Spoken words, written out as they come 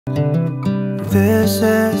This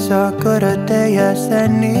is as good a day as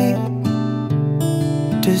any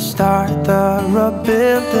to start the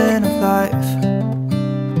rebuilding of life.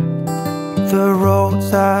 The roads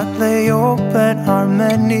that lay open are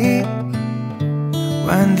many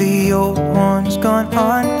when the old one's gone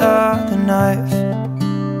under the knife.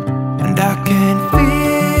 And I can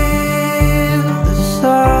feel the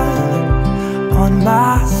sun on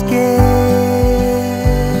my skin,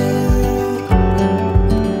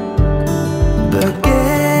 beginning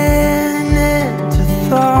to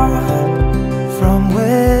thaw from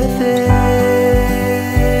within.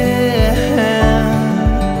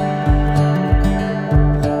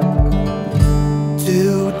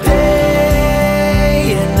 Today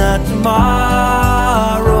and not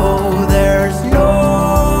tomorrow, there's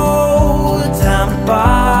no time to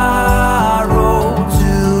borrow.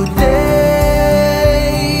 Today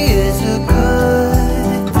is a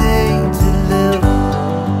good day to live.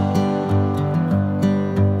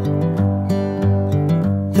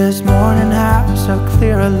 This morning has a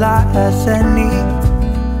clear light as any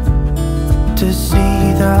to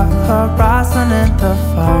see the horizon and the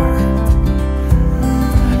far.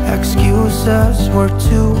 Excuses were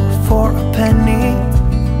 2 for a penny,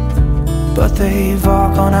 but they've all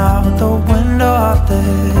gone out the window of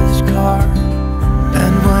this car.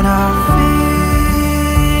 And when I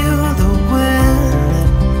feel the wind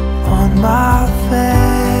on my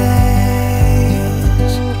face,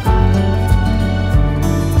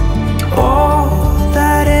 all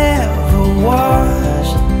that ever was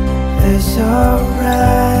is a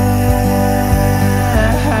wreck.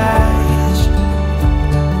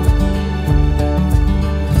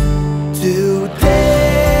 Today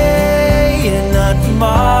and not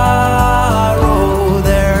tomorrow,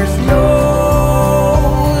 there's no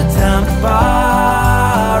time to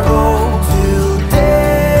borrow. Today,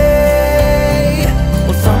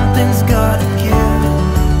 well, something's gotta give.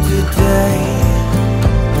 Today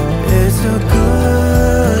is a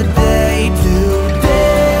good day.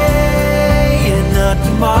 Today and not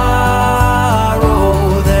tomorrow,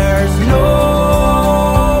 there's no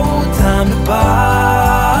time to borrow.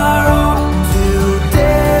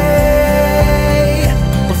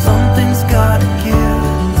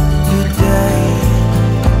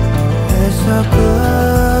 A good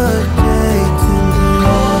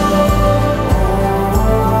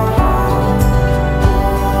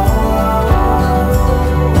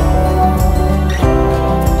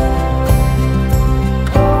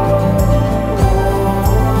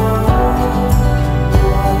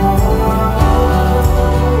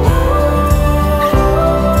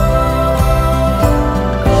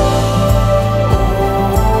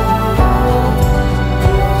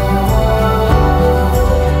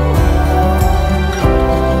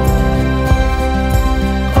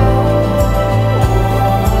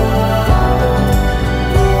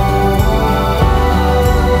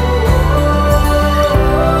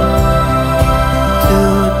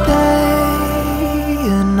day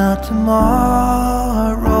to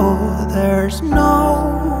tomorrow, there's no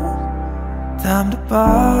time to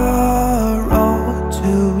borrow.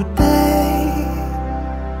 Today,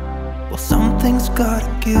 well, something's gotta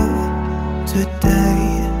give.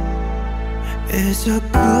 Today is a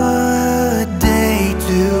good